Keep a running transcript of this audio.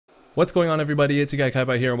What's going on, everybody? It's your guy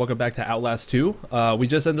KaiByte here, and welcome back to Outlast 2. We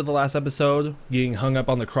just ended the last episode getting hung up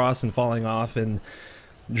on the cross and falling off and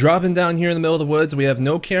dropping down here in the middle of the woods. We have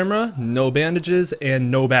no camera, no bandages, and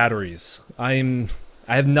no batteries. I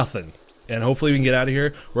have nothing, and hopefully we can get out of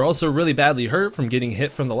here. We're also really badly hurt from getting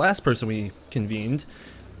hit from the last person we convened,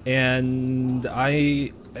 and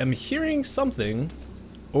I am hearing something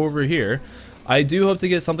over here. I do hope to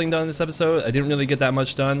get something done this episode. I didn't really get that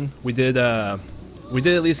much done. We did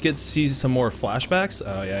at least get to see some more flashbacks.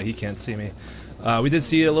 Oh yeah, he can't see me. We did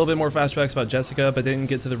see a little bit more flashbacks about Jessica, but didn't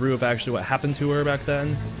get to the root of actually what happened to her back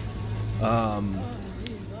then. Oh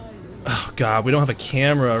god, we don't have a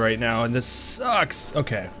camera right now, and this sucks.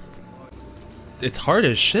 Okay. It's hard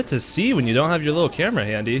as shit to see when you don't have your little camera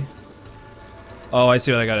handy. Oh, I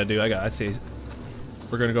see what I gotta do. I see.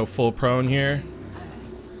 We're gonna go full prone here.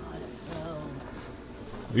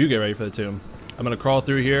 You get ready for the tomb. I'm gonna crawl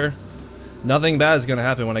through here. Nothing bad is gonna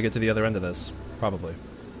happen when I get to the other end of this, probably.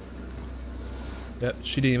 Yep,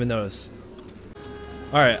 she didn't even notice.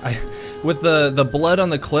 All right, with the blood on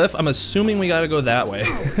the cliff, I'm assuming we gotta go that way.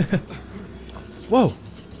 Whoa!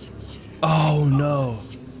 Oh no!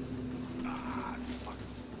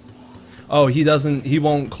 Oh, he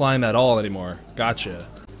won't climb at all anymore. Gotcha.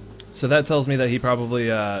 So that tells me that he probably,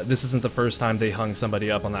 this isn't the first time they hung somebody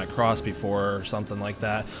up on that cross before or something like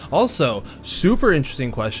that. Also, super interesting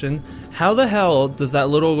question. How the hell does that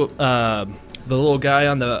little, the little guy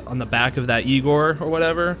on the back of that Igor or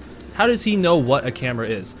whatever, how does he know what a camera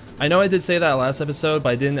is? I know I did say that last episode,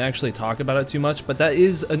 but I didn't actually talk about it too much, but that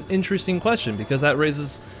is an interesting question because that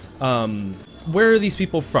raises, where are these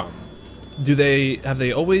people from? Have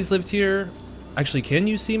they always lived here? Actually, can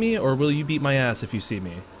you see me, or will you beat my ass if you see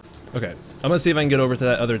me? Okay, I'm gonna see if I can get over to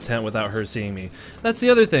that other tent without her seeing me. That's the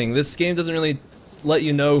other thing, this game doesn't really let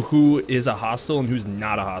you know who is a hostile and who's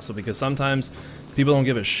not a hostile, because sometimes people don't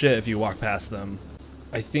give a shit if you walk past them.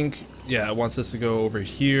 I think, yeah, it wants us to go over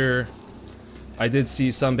here. I did see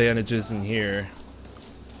some bandages in here.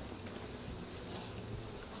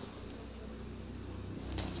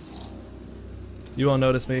 You won't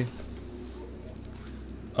notice me?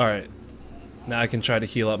 Alright, now I can try to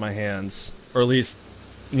heal up my hands, or at least,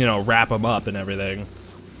 you know, wrap him up and everything.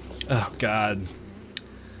 Oh god.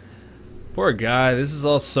 Poor guy, this is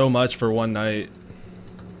all so much for one night.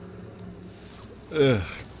 Ugh.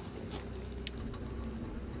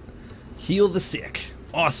 Heal the sick.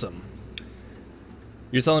 Awesome.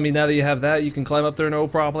 You're telling me now that you have that, you can climb up there no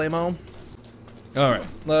problemo? Alright,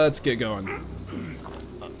 let's get going.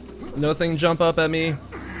 Nothing jump up at me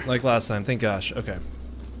like last time, thank gosh. Okay.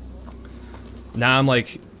 Now I'm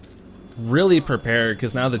like really prepared,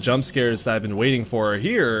 because now the jump scares that I've been waiting for are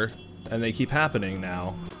here, and they keep happening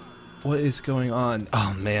now. What is going on?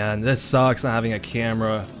 Oh man, this sucks not having a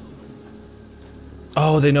camera.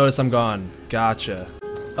 Oh, they noticed I'm gone. Gotcha.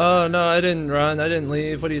 Oh no, I didn't run, I didn't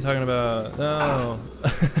leave. What are you talking about? No.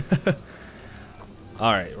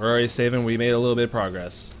 Alright, we're already saving. We made a little bit of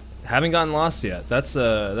progress. Haven't gotten lost yet. That's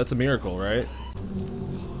a miracle, right?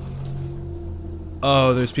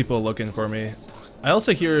 Oh, there's people looking for me. I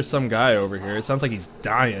also hear some guy over here. It sounds like he's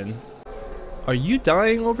dying. Are you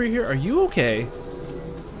dying over here? Are you okay?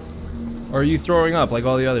 Or are you throwing up like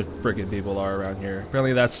all the other frickin' people are around here?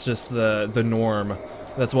 Apparently that's just the norm.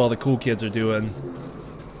 That's what all the cool kids are doing.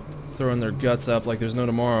 Throwing their guts up like there's no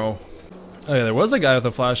tomorrow. Oh yeah, there was a guy with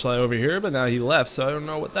a flashlight over here, but now he left, so I don't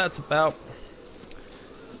know what that's about.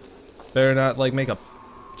 Better not like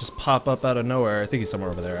just pop up out of nowhere. I think he's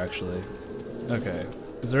somewhere over there actually. Okay.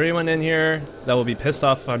 Is there anyone in here that will be pissed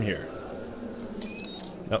off if I'm here?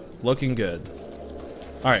 Nope, looking good.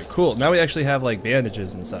 Alright, cool. Now we actually have like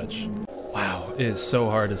bandages and such. Wow, it is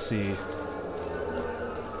so hard to see.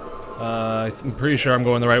 I'm pretty sure I'm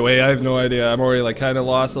going the right way. I have no idea. I'm already like kind of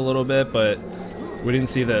lost a little bit, but we didn't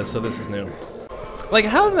see this, so this is new. Like,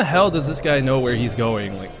 how in the hell does this guy know where he's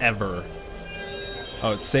going, like, ever?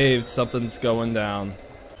 Oh, it's saved. Something's going down.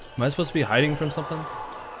 Am I supposed to be hiding from something?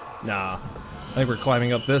 Nah. I think we're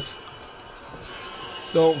climbing up this.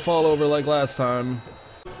 Don't fall over like last time.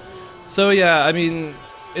 So yeah, I mean,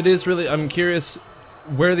 it is really, I'm curious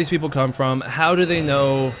where these people come from. How do they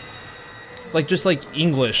know, like, just like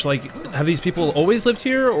English? Like, have these people always lived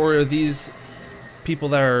here, or are these people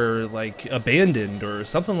that are like abandoned or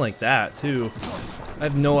something like that too? I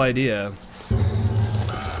have no idea.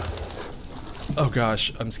 Oh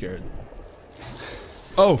gosh, I'm scared.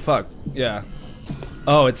 Oh fuck, yeah.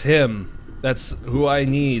 Oh, it's him. That's who I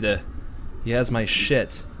need. He has my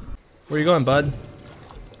shit. Where you going, bud?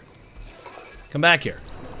 Come back here.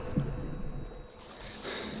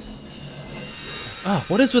 Oh,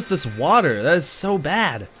 what is with this water? That is so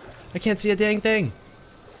bad. I can't see a dang thing.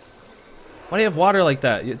 Why do you have water like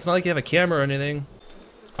that? It's not like you have a camera or anything.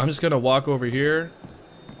 I'm just gonna walk over here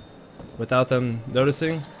without them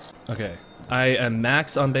noticing. Okay, I am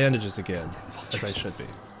max on bandages again, as I should be.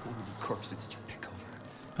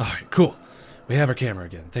 Alright, cool. We have our camera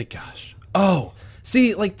again, thank gosh. Oh,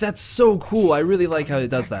 see, like, that's so cool. I really like how it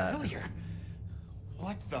does that.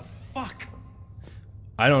 What the fuck?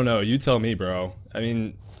 I don't know, you tell me, bro. I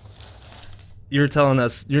mean, you're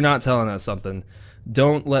not telling us something.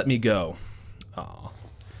 Don't let me go. Oh,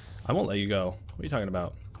 I won't let you go. What are you talking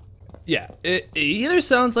about? Yeah, it either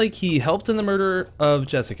sounds like he helped in the murder of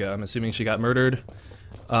Jessica. I'm assuming she got murdered.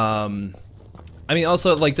 I mean,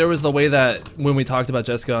 also, like, there was the way that when we talked about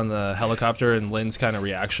Jessica on the helicopter and Lynn's kind of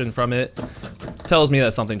reaction from it tells me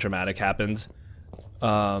that something traumatic happened.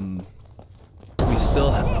 We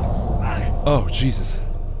still have... Oh, Jesus.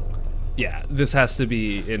 Yeah, this has to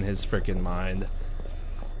be in his freaking mind.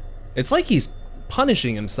 It's like he's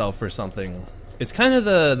punishing himself for something. It's kind of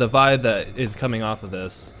the vibe that is coming off of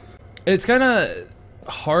this. It's kind of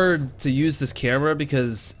hard to use this camera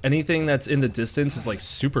because anything that's in the distance is like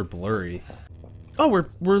super blurry. Oh,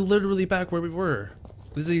 we're literally back where we were.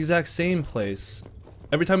 This is the exact same place.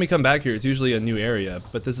 Every time we come back here, it's usually a new area,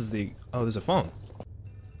 but this is the... Oh, there's a phone.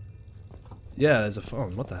 Yeah, there's a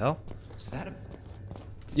phone. What the hell? Is that a...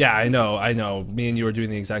 Yeah, I know. Me and you were doing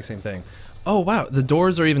the exact same thing. Oh, wow, the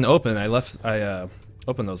doors are even open. I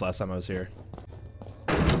opened those last time I was here.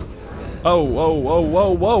 Oh, whoa, whoa,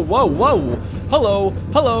 whoa, whoa, whoa, whoa! Hello,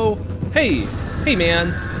 hello! Hey, hey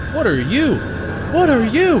man, what are you? What are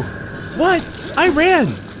you? What? I ran!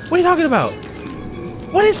 What are you talking about?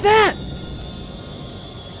 What is that?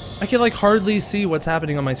 I can like hardly see what's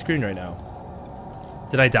happening on my screen right now.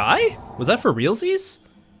 Did I die? Was that for realsies?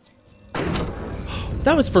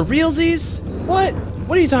 That was for realsies? What?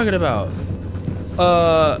 What are you talking about?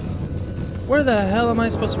 Where the hell am I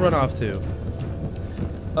supposed to run off to?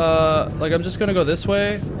 Like I'm just gonna go this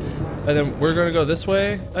way, and then we're gonna go this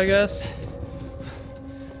way, I guess.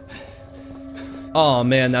 Oh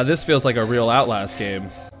man, now this feels like a real Outlast game.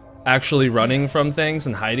 Actually running from things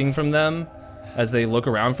and hiding from them as they look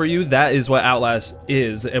around for you, that is what Outlast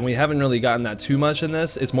is, and we haven't really gotten that too much in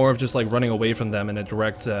this. It's more of just like running away from them in a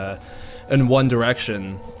direct, in one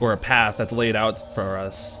direction, or a path that's laid out for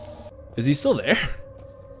us. Is he still there?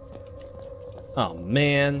 Oh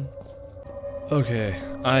man. Okay,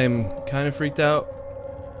 I'm kind of freaked out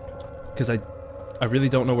because I really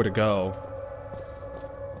don't know where to go.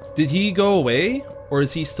 Did he go away or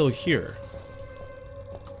is he still here?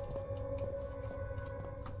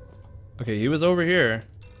 Okay, he was over here.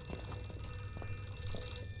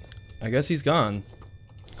 I guess he's gone.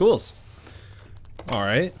 Cools. All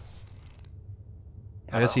right.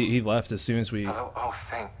 I guess he left as soon as we... Hello? Oh,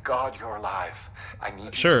 thank God you're alive. I need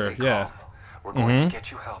you Sure, to stay yeah. calm. We're going to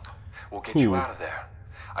get you help. We'll get you out of there.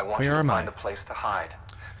 I want you to find a place to hide.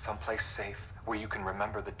 Someplace safe where you can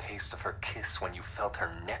remember the taste of her kiss when you felt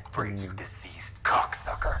her neck break, you diseased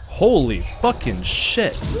cocksucker. Holy fucking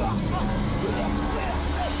shit.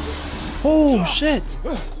 Oh shit.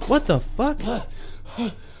 What the fuck?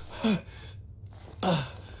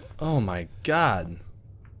 Oh my god.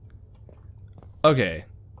 Okay.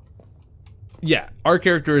 Yeah, our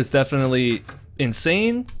character is definitely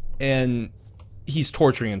insane and he's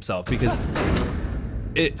torturing himself because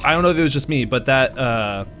I don't know if it was just me, but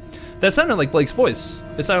that sounded like Blake's voice.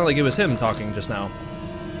 It sounded like it was him talking just now.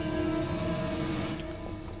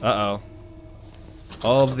 Uh-oh.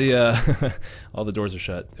 All of the all the doors are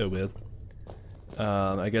shut. Oh, weird.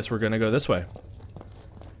 I guess we're gonna go this way.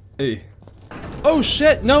 Hey. Oh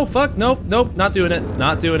shit! No, fuck, nope, nope, not doing it.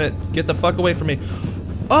 Not doing it. Get the fuck away from me.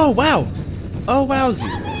 Oh wow! Oh wowzy.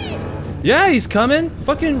 Yeah, he's coming!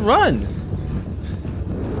 Fucking run!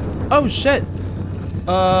 Oh shit!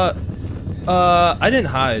 I didn't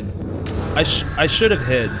hide. I should have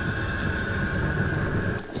hid.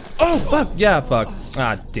 Oh fuck! Yeah, fuck.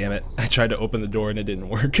 Ah, damn it. I tried to open the door and it didn't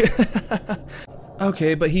work.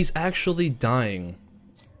 Okay, but he's actually dying.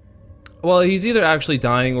 Well, he's either actually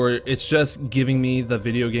dying or it's just giving me the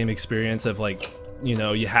video game experience of like, you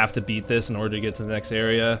know, you have to beat this in order to get to the next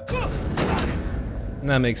area. And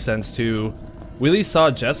that makes sense too. We at least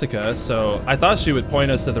saw Jessica, so I thought she would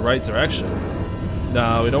point us to the right direction.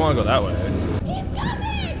 No, we don't want to go that way. He's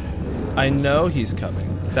coming! I know he's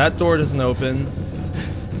coming. That door doesn't open.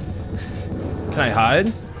 Can I hide?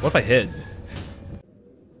 What if I hid?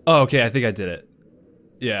 Oh, okay, I think I did it.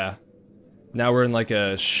 Yeah. Now we're in like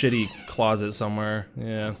a shitty closet somewhere.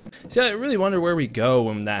 Yeah. See, I really wonder where we go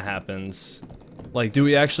when that happens. Like, do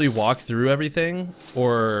we actually walk through everything?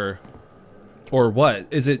 Or what?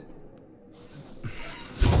 Is it...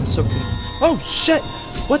 I'm so oh shit!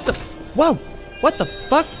 What the... Whoa! What the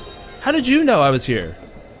fuck? How did you know I was here?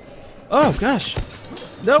 Oh gosh.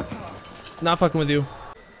 Nope. Not fucking with you.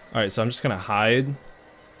 Alright, so I'm just gonna hide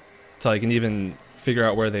till I can even figure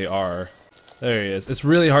out where they are. There he is. It's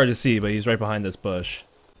really hard to see, but he's right behind this bush.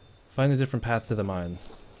 Find a different path to the mine.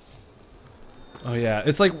 Oh yeah,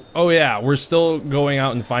 it's like, oh yeah, we're still going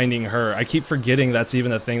out and finding her. I keep forgetting that's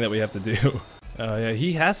even a thing that we have to do. Oh yeah,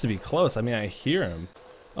 he has to be close. I mean, I hear him.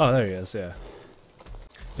 Oh, there he is, yeah.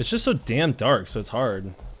 It's just so damn dark, so it's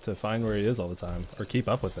hard to find where he is all the time, or keep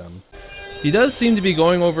up with him. He does seem to be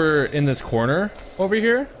going over in this corner over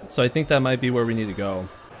here, so I think that might be where we need to go.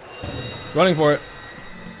 Running for it.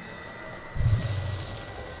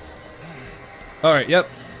 Alright, yep.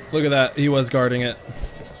 Look at that, he was guarding it.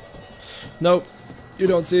 Nope, you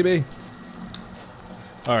don't see me.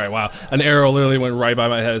 Alright, wow. An arrow literally went right by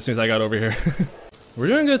my head as soon as I got over here. We're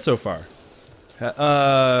doing good so far.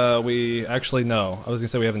 We actually, no. I was gonna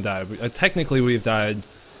say we haven't died. Technically, we've died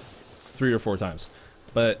 3 or 4 times.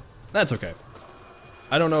 But that's okay.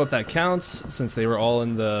 I don't know if that counts, since they were all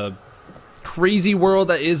in the crazy world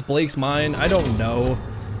that is Blake's mine. I don't know.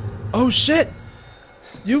 Oh shit!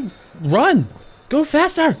 You run! Go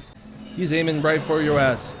faster! He's aiming right for your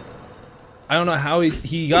ass. I don't know how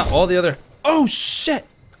he got all the other... Oh shit!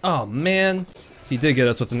 Oh man. He did get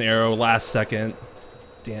us with an arrow last second.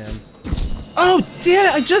 Damn. Oh damn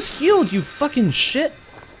it! I just healed, you fucking shit!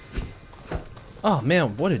 Oh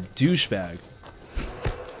man, what a douchebag.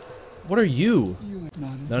 What are you?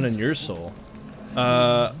 None in your soul.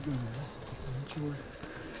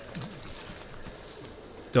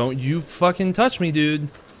 Don't you fucking touch me, dude.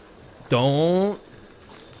 Don't.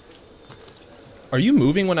 Are you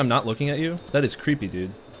moving when I'm not looking at you? That is creepy,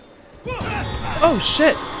 dude. Oh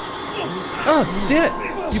shit! Oh damn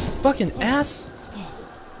it! You fucking ass!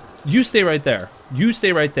 You stay right there. You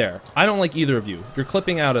stay right there. I don't like either of you. You're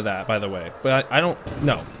clipping out of that, by the way. But I don't...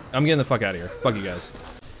 No. I'm getting the fuck out of here. Fuck you guys.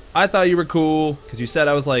 I thought you were cool, because you said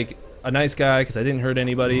I was, like, a nice guy, because I didn't hurt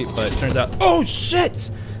anybody, but it turns out... Oh,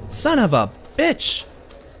 shit! Son of a bitch!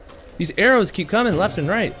 These arrows keep coming left and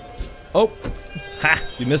right. Oh. Ha!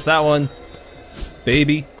 You missed that one.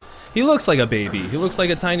 Baby. He looks like a baby. He looks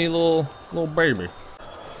like a tiny little baby.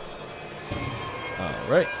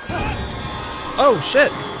 Alright. Oh,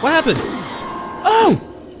 shit! What happened? Oh!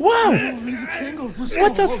 Wow!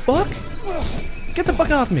 What the fuck? Get the fuck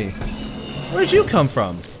off me! Where'd you come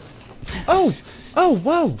from? Oh! Oh,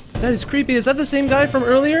 whoa! That is creepy. Is that the same guy from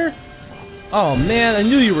earlier? Oh man, I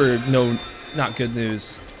knew you were not good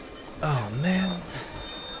news. Oh man.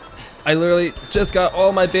 I literally just got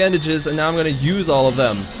all my bandages and now I'm gonna use all of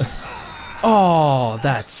them. Oh,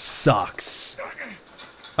 that sucks.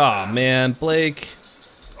 Oh man, Blake.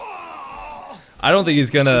 I don't think he's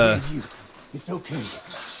gonna... It's okay.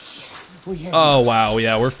 Oh wow,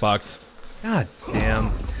 yeah, we're fucked. God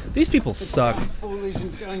damn. These people suck.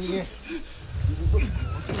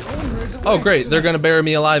 Oh great, they're gonna bury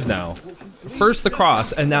me alive now. First the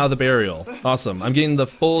cross, and now the burial. Awesome, I'm getting the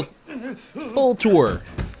full tour.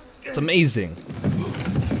 It's amazing.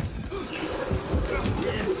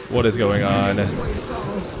 What is going on?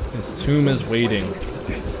 His tomb is waiting.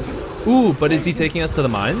 Ooh, but is he taking us to the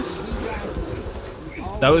mines?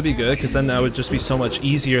 That would be good, because then that would just be so much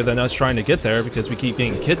easier than us trying to get there, because we keep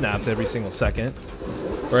being kidnapped every single second.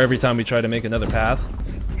 Or every time we try to make another path.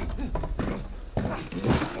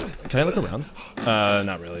 Can I look around?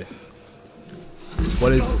 Not really.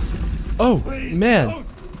 What is... Oh, man!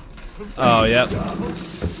 Oh, yep.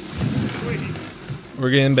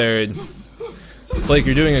 We're getting buried. Blake,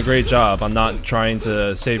 you're doing a great job. I'm not trying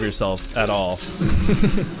to save yourself at all.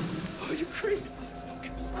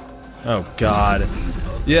 Oh, God.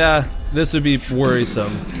 Yeah, this would be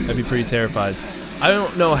worrisome. I'd be pretty terrified. I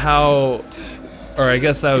don't know how... Or I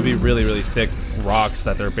guess that would be really, really thick rocks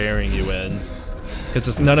that they're burying you in. Because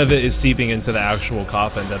just none of it is seeping into the actual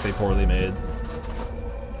coffin that they poorly made.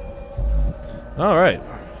 Alright.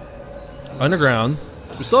 Underground.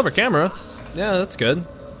 We still have our camera. Yeah, that's good.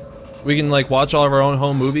 We can, like, watch all of our own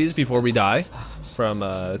home movies before we die from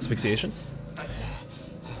asphyxiation.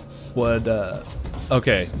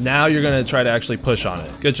 Okay, now you're gonna try to actually push on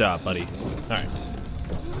it. Good job, buddy. Alright.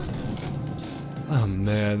 Oh,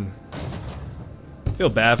 man. I feel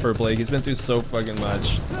bad for Blake. He's been through so fucking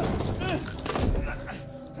much.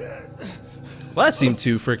 Well, that seemed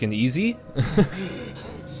too freaking easy.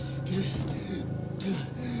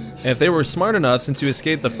 And if they were smart enough, since you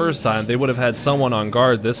escaped the first time, they would have had someone on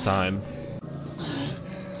guard this time.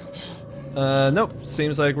 Nope.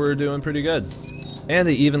 Seems like we're doing pretty good. And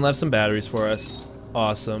they even left some batteries for us.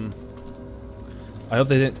 Awesome. I hope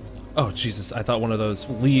they didn't... Oh, Jesus. I thought one of those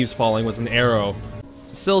leaves falling was an arrow.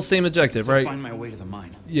 Still same objective, right? Find my way to the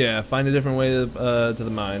mine. Yeah, find a different way to the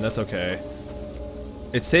mine. That's okay.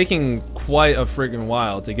 It's taking quite a friggin'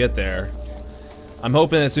 while to get there. I'm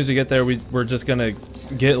hoping as soon as we get there, we're just gonna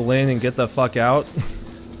get Lynn and get the fuck out.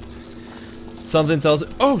 Something tells.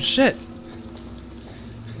 Oh shit!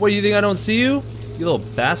 What, you think I don't see you? You little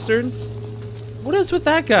bastard! What is with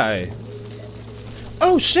that guy?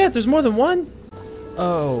 Oh shit! There's more than one.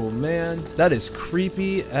 Oh man, that is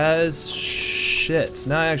creepy as shit.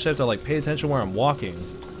 Now I actually have to like pay attention where I'm walking.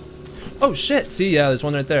 Oh shit! See, yeah, there's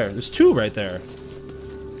one right there. There's two right there.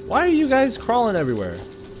 Why are you guys crawling everywhere?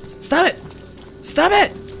 Stop it! Stop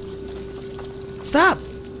it! Stop!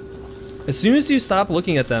 As soon as you stop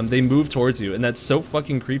looking at them, they move towards you, and that's so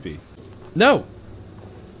fucking creepy. No!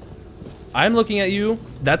 I'm looking at you.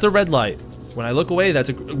 That's a red light. When I look away, that's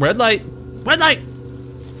a red light. Red light!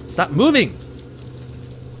 Stop moving!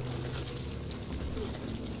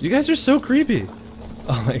 You guys are so creepy.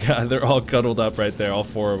 Oh my god, they're all cuddled up right there, all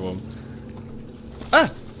four of them.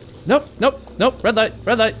 Ah! Nope, nope, nope, red light,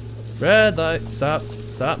 red light. Red light, stop,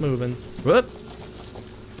 stop moving. Whoop.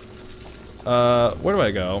 Where do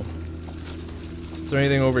I go? Is there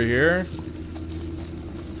anything over here?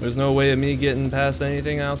 There's no way of me getting past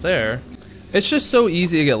anything out there. It's just so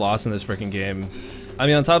easy to get lost in this freaking game. I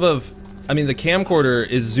mean, on top of, the camcorder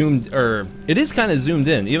is zoomed, or it is kind of zoomed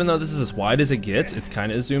in. Even though this is as wide as it gets, it's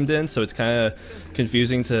kind of zoomed in, so it's kind of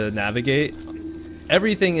confusing to navigate.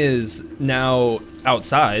 Everything is now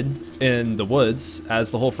outside in the woods,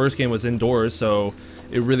 as the whole first game was indoors, so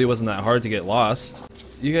it really wasn't that hard to get lost.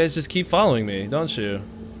 You guys just keep following me, don't you?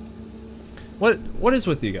 What is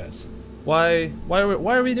with you guys? Why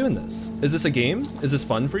are we doing this? Is this a game? Is this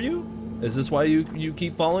fun for you? Is this why you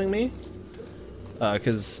keep following me?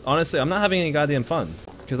 Because honestly, I'm not having any goddamn fun.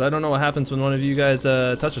 Because I don't know what happens when one of you guys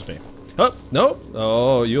touches me. Oh, no.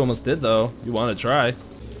 Oh, you almost did though. You want to try.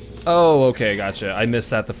 Oh, okay, gotcha. I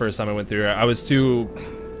missed that the first time I went through it. I was too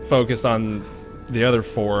focused on the other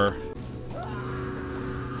four.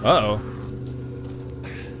 Uh-oh.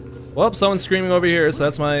 Well, someone's screaming over here, so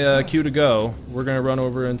that's my cue to go. We're gonna run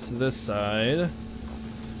over into this side.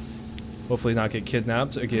 Hopefully not get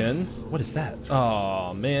kidnapped again. What is that?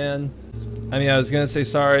 Oh man. I mean, I was gonna say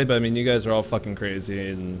sorry, but I mean, you guys are all fucking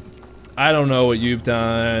crazy, and I don't know what you've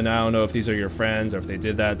done. I don't know if these are your friends, or if they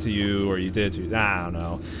did that to you, or you did to. I don't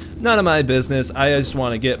know. None of my business. I just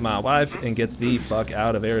want to get my wife and get the fuck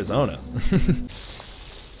out of Arizona.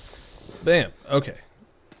 Bam. Okay.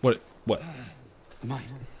 What? The mine.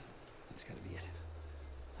 That's gotta be it.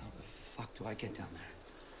 How the fuck do I get down there?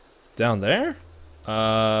 Down there?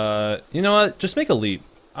 You know what? Just make a leap.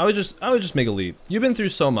 I would just make a leap. You've been through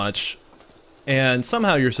so much, and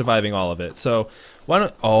somehow you're surviving all of it. So why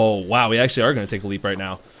don't? Oh wow, we actually are gonna take a leap right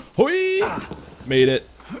now. Hoi! Made it.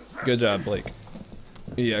 Good job, Blake.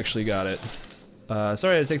 You actually got it.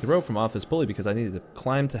 Sorry I had to take the rope from off his pulley because I needed to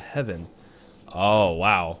climb to heaven. Oh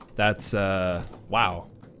wow, that's wow.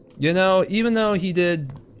 You know, even though he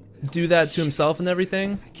did do that to himself and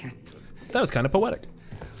everything, that was kind of poetic.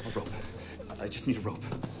 A rope. I just need a rope.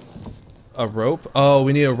 A rope? Oh,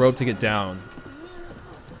 we need a rope to get down.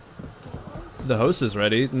 The host is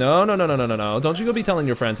ready. No. Don't you go be telling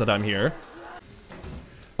your friends that I'm here.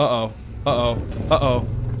 Uh-oh.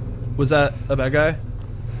 Was that a bad guy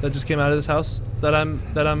that just came out of this house that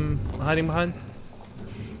I'm hiding behind?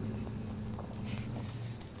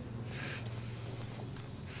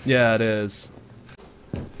 Yeah, it is.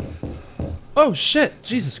 Oh shit!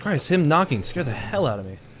 Jesus Christ, him knocking scared the hell out of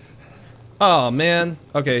me. Oh man.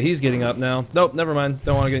 Okay, he's getting up now. Nope, never mind.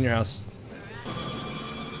 Don't want to get in your house.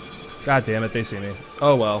 God damn it, they see me.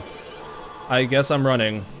 Oh well. I guess I'm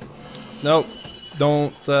running. Nope.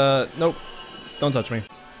 Nope. Don't touch me.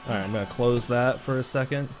 Alright, I'm gonna close that for a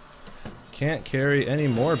second. Can't carry any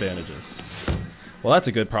more bandages. Well, that's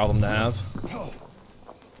a good problem to have.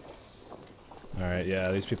 Alright,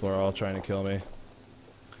 yeah, these people are all trying to kill me.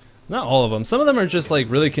 Not all of them. Some of them are just like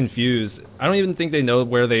really confused. I don't even think they know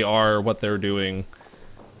where they are or what they're doing.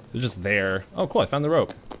 They're just there. Oh cool, I found the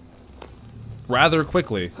rope. Rather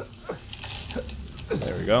quickly.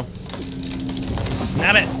 There we go.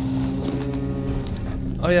 Snap it!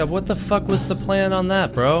 Oh yeah, what the fuck was the plan on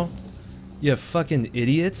that, bro? You fucking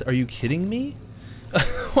idiots? Are you kidding me?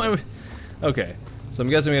 Okay, so I'm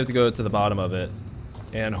guessing we have to go to the bottom of it.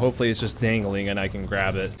 And hopefully it's just dangling and I can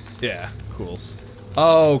grab it. Yeah, cools.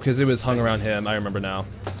 Oh, because it was hung around him. I remember now.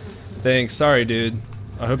 Thanks. Sorry, dude.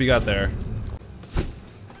 I hope you got there.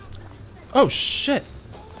 Oh, shit.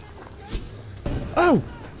 Oh!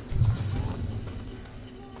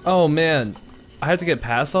 Oh, man. I have to get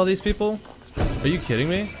past all these people? Are you kidding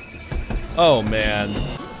me? Oh, man.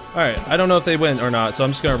 Alright, I don't know if they win or not, so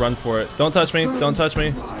I'm just gonna run for it. Don't touch me, don't touch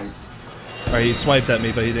me. Alright, he swiped at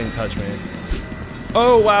me, but he didn't touch me.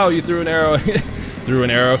 Oh wow, you threw an arrow. Threw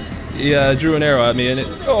an arrow. He drew an arrow at me and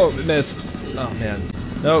it missed. Oh man.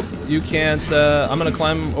 Nope, you can't. I'm gonna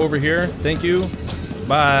climb over here. Thank you.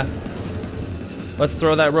 Bye. Let's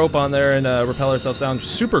throw that rope on there and rappel ourselves down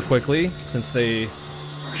super quickly, since they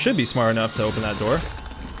should be smart enough to open that door.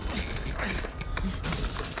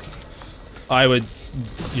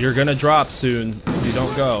 You're gonna drop soon if you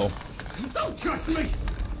don't go. Don't touch me!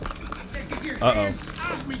 Uh-oh.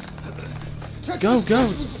 Go, go!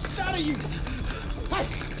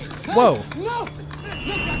 Whoa!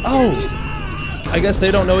 Oh! I guess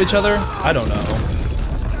they don't know each other? I don't know.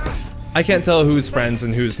 I can't tell who's friends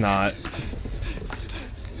and who's not.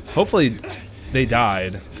 Hopefully they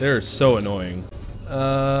died. They're so annoying.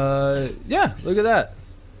 Yeah, look at that.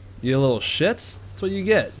 You little shits. That's what you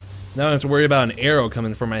get. Now I don't have to worry about an arrow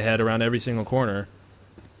coming for my head around every single corner.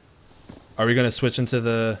 Are we gonna switch into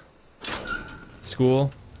the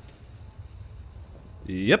school?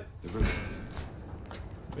 Yep.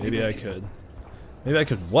 Maybe I could. Maybe I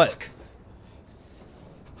could what?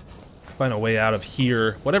 Find a way out of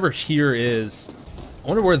here. Whatever here is. I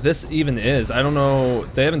wonder where this even is. I don't know.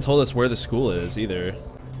 They haven't told us where the school is either.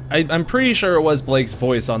 I'm pretty sure it was Blake's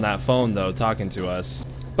voice on that phone though, talking to us.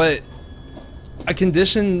 But a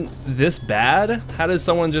condition this bad? How does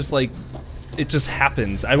someone just like, it just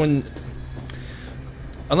happens? I wouldn't,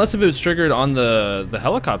 unless if it was triggered on the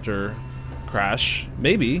helicopter crash,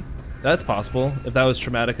 maybe. That's possible, if that was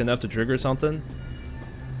traumatic enough to trigger something.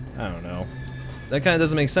 I don't know. That kind of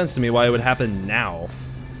doesn't make sense to me why it would happen now.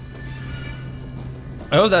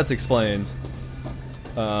 I hope that's explained.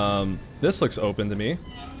 This looks open to me.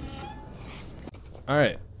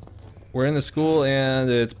 Alright. We're in the school and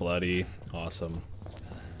it's bloody. Awesome.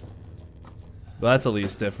 Well, that's at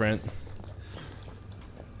least different.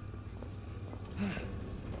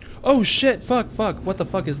 Oh shit! Fuck! Fuck! What the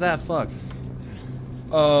fuck is that? Fuck!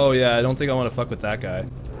 Oh yeah, I don't think I want to fuck with that guy.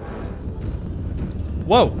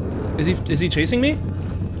 Whoa! Is he chasing me?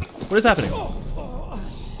 What is happening?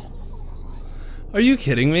 Are you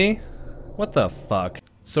kidding me? What the fuck?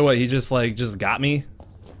 So what? He just got me?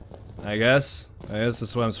 I guess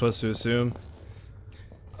that's what I'm supposed to assume.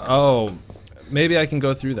 Oh, maybe I can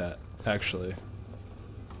go through that actually.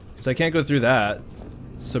 Because I can't go through that,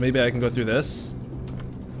 so maybe I can go through this.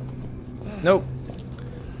 Nope.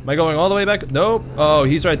 Am I going all the way back? Nope. Oh,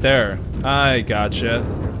 he's right there. I gotcha.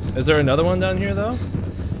 Is there another one down here, though?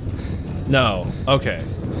 No. Okay.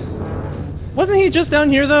 Wasn't he just down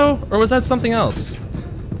here, though? Or was that something else?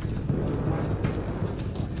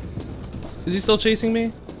 Is he still chasing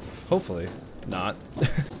me? Hopefully not.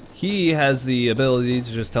 He has the ability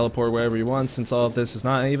to just teleport wherever he wants since all of this is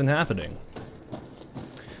not even happening.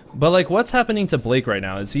 But, like, what's happening to Blake right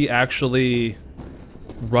now? Is he actually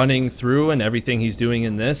running through and everything he's doing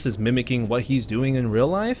in this is mimicking what he's doing in real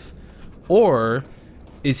life? Or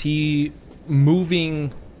is he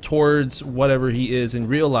moving towards whatever he is in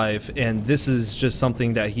real life and this is just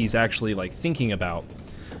something that he's actually like thinking about,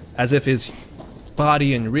 as if his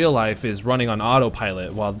body in real life is running on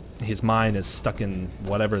autopilot while his mind is stuck in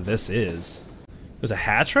whatever this is? There's a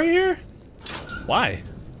hatch right here? Why?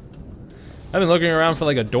 I've been looking around for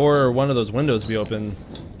like a door or one of those windows to be open.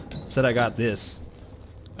 Said I got this.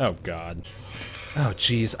 Oh god. Oh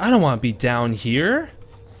jeez, I don't want to be down here.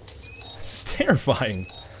 This is terrifying.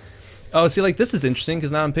 Oh, see, like, this is interesting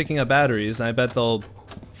because now I'm picking up batteries and I bet they'll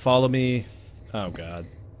follow me. Oh god.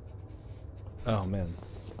 Oh man.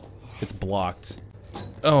 It's blocked.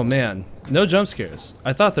 Oh man. No jump scares.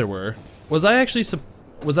 I thought there were. Was I actually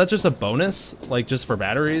was that just a bonus? Like, just for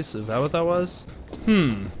batteries? Is that what that was?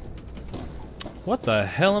 What the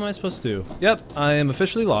hell am I supposed to do? Yep, I am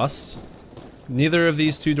officially lost. Neither of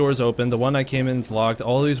these two doors open. The one I came in is locked.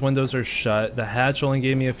 All these windows are shut. The hatch only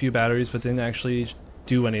gave me a few batteries but didn't actually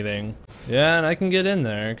do anything. Yeah, and I can get in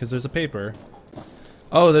there because there's a paper.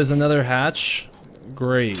 Oh, there's another hatch?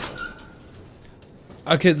 Great.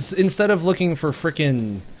 Okay, instead of looking for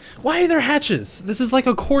frickin'... Why are there hatches? This is like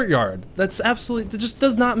a courtyard. That's absolutely... That just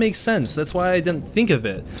does not make sense. That's why I didn't think of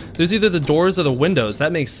it. There's either the doors or the windows.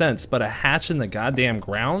 That makes sense. But a hatch in the goddamn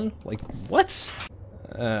ground? Like, what?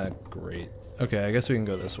 Great. Okay, I guess we can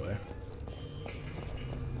go this way.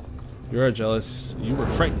 You are jealous. You were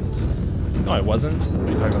frightened. No, I wasn't. What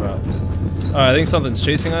are you talking about? I think something's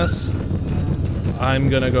chasing us. I'm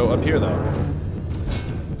gonna go up here, though.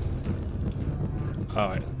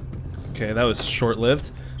 Alright. Okay, that was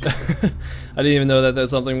short-lived. I didn't even know that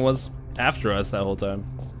something was after us that whole time.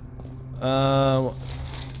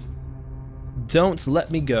 Don't let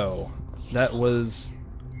me go. That was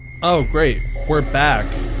Oh, great. We're back.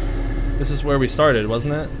 This is where we started,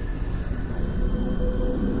 wasn't it?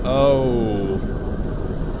 Oh.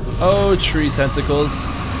 Oh, tree tentacles.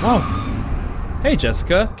 Whoa. Hey,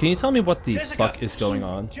 Jessica. Can you tell me what the fuck is going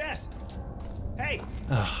on? Jess. Hey.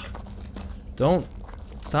 Ugh. Don't.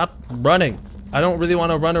 Stop running. I don't really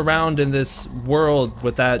want to run around in this world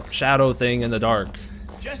with that shadow thing in the dark.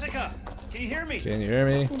 Jessica, can you hear me? Can you hear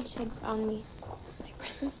me? And shed on me thy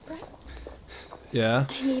presence bright. Yeah.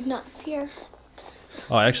 I need not fear.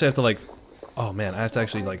 Oh, I actually have to like. Oh man, I have to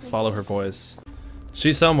actually like follow her voice.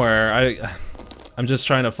 She's somewhere. I'm just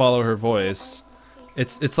trying to follow her voice.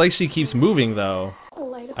 It's like she keeps moving though.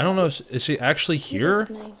 I don't know. Is she actually here?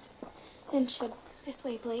 And should this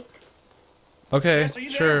way, Blake. Okay, Jess, are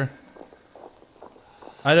you sure.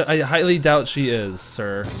 I highly doubt she is,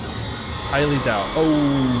 sir. Highly doubt.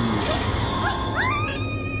 Oh.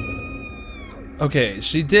 Okay,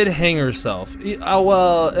 she did hang herself. Oh,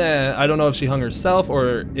 well, I don't know if she hung herself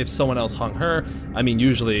or if someone else hung her. I mean,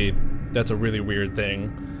 usually that's a really weird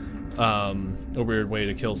thing. A weird way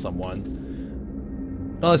to kill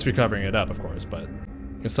someone. Unless you're covering it up, of course, but...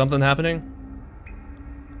 Is something happening?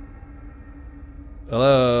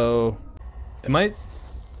 Hello? Am I...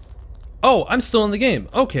 Oh, I'm still in the game.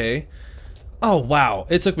 Okay. Oh, wow.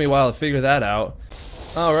 It took me a while to figure that out.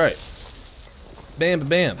 Alright. Bam,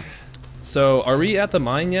 bam. So, are we at the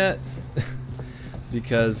mine yet?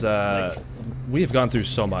 Because, we've gone through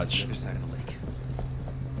so much.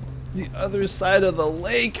 The other side of the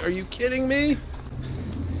lake? Are you kidding me?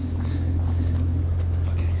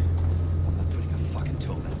 Okay. I'm not putting a fucking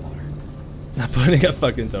toe in that water. Not putting a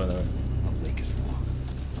fucking toe in the water. The lake is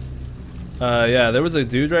wrong. Yeah, there was a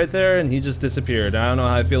dude right there and he just disappeared. I don't know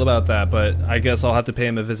how I feel about that, but I guess I'll have to pay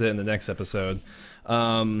him a visit in the next episode.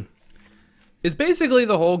 Is basically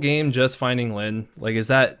the whole game just finding Lynn? Like, is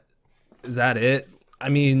that it? I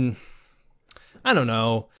mean, I don't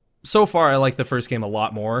know. So far, I like the first game a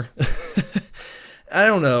lot more. I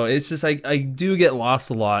don't know. It's just I do get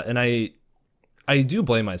lost a lot, and I do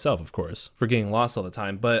blame myself, of course, for getting lost all the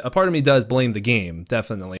time. But a part of me does blame the game,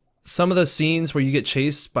 definitely. Some of the scenes where you get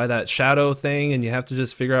chased by that shadow thing, and you have to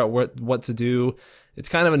just figure out what to do. It's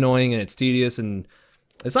kind of annoying and it's tedious, and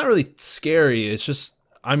it's not really scary. It's just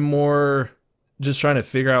I'm more just trying to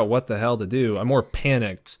figure out what the hell to do. I'm more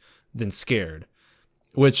panicked than scared,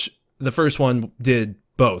 which the first one did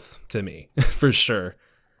both to me for sure,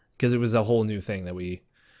 because it was a whole new thing that we've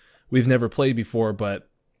never played before. But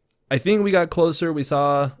I think we got closer. We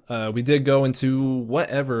saw we did go into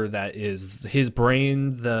whatever that is, his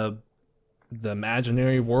brain, the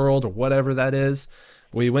imaginary world or whatever that is.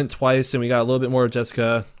 We went twice and we got a little bit more of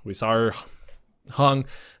Jessica. We saw her hung.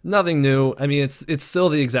 Nothing new. I mean, it's still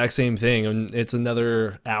the exact same thing, and it's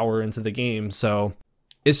another hour into the game, so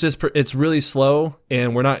it's really slow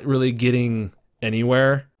and we're not really getting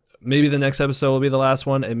anywhere. Maybe the next episode will be the last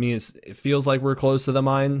one. I mean, it feels like we're close to the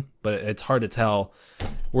mine, but it's hard to tell.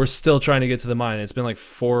 We're still trying to get to the mine. It's been like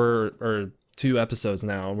 4 or 2 episodes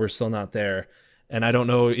now and we're still not there, and I don't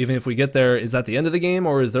know even if we get there, is that the end of the game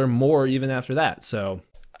or is there more even after that? So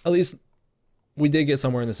at least we did get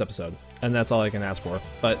somewhere in this episode, and that's all I can ask for.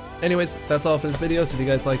 But anyways, that's all for this video. So if you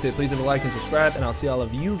guys liked it, please leave a like and subscribe, and I'll see all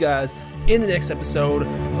of you guys in the next episode.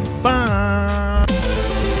 Bye!